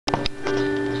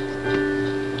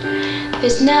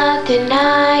There's nothing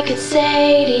I could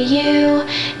say to you,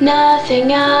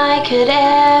 nothing I could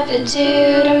ever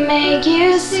do to make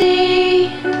you see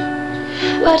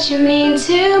what you mean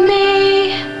to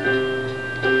me.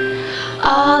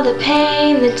 All the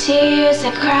pain, the tears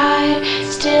I cried,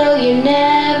 still you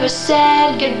never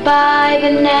said goodbye.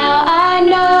 But now I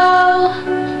know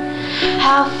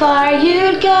how far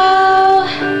you'd go.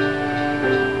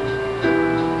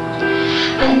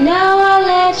 I know I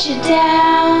let you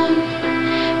down,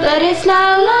 but it's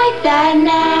not like that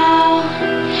now.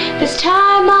 This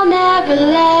time I'll never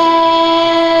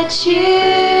let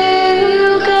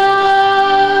you go.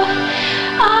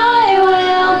 I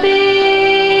will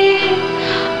be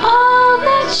all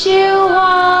that you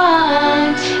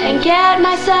want and get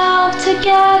myself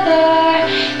together,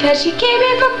 'cause you keep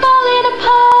me from falling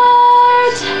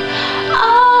apart.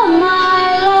 All my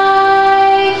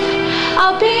life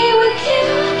I'll be with you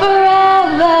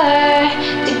forever,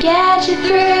 to get you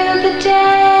through the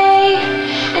day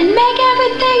and make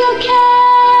everything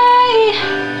okay.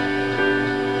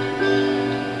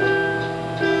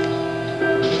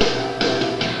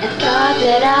 I thought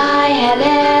that I had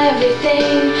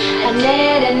everything I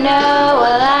didn't know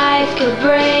what life could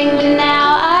bring, but now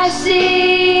I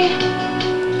see,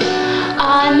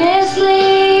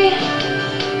 honestly,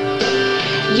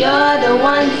 you're the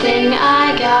one thing I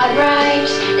got right,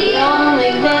 the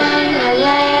only one I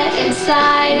let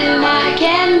inside, and I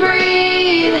can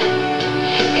breathe,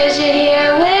 'cause you're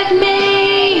here with me.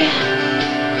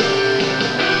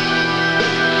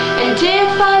 And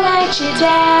if I let you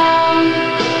down,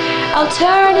 I'll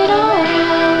turn it all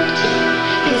around,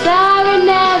 'cause I would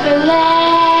never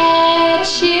let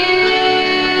you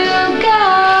go.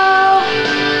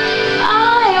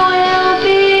 I will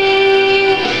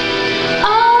be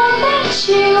all that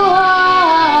you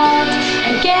want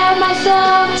and get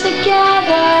myself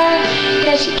together,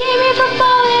 'cause you keep me from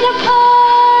falling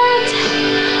apart.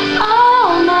 All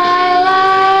my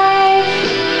life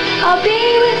I'll be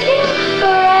with you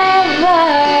forever,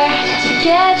 to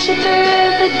get you through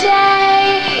the day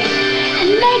and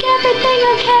make everything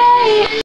okay.